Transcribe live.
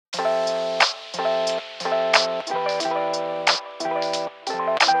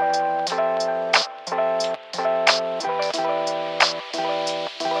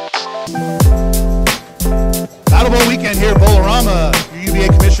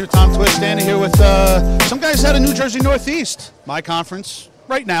Fisher, Tom Twist, standing here with some guys out of New Jersey Northeast, my conference,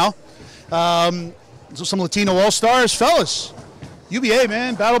 right now. So some Latino All-Stars. Fellas, UBA,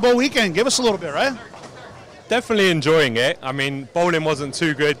 man, Battle Bowl weekend. Give us a little bit, right? Definitely enjoying it. I mean, bowling wasn't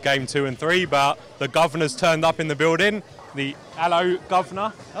too good, game 2 and 3, but the governor's turned up in the building. The hello,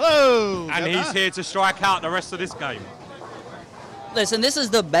 governor. Hello. And he's here to strike out the rest of this game. Listen, this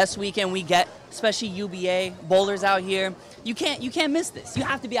is the best weekend we get, especially UBA, bowlers out here. You can't miss this. You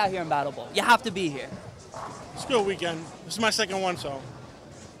have to be out here in Battle Bowl. You have to be here. It's a good weekend. This is my second one, so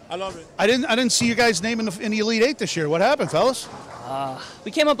I love it. I didn't see you guys name in the Elite Eight this year. What happened, fellas?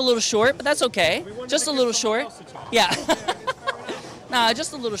 We came up a little short, but that's okay. Just a little short. Yeah. Nah,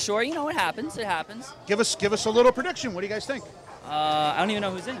 just a little short. You know, it happens. It happens. Give us a little prediction. What do you guys think? I don't even know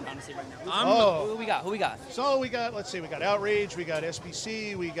who's in it, honestly, right now. Who we got? Who we got? So we got, let's see, we got Outrage, we got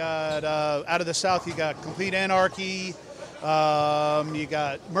SBC, we got out of the South, you got Complete Anarchy, you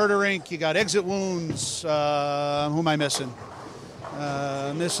got Murder Inc., you got Exit Wounds. Who am I missing?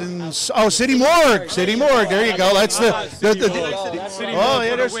 City Morgue. City Morgue. There you go. That's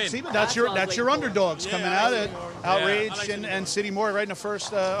that's your underdogs coming out at Outrage and City Morgue right in the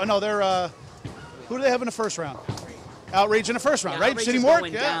first. Who do they have in the first round? Outrage in the first round, right? City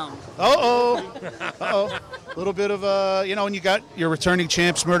Morgue. Yeah. A little bit of and you got your returning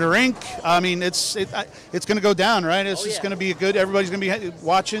champs, Murder Inc. I mean, it's going to go down, right? It's just going to be everybody's going to be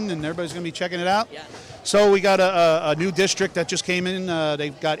watching and everybody's going to be checking it out. Yeah. So we got a new district that just came in.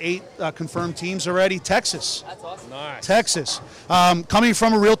 They've got 8 confirmed teams already. Texas. That's awesome. Nice. Texas. Coming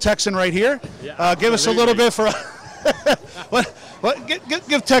from a real Texan right here. Yeah, give us a little bit for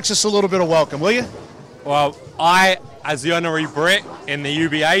give Texas a little bit of welcome, will you? Well, I, as the honorary Brit in the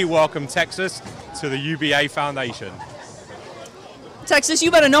UBA, welcome Texas to the UBA Foundation. Texas,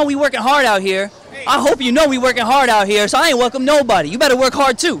 you better know we working hard out here. I hope you know we working hard out here, so I ain't welcome nobody. You better work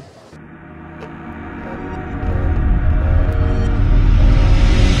hard too.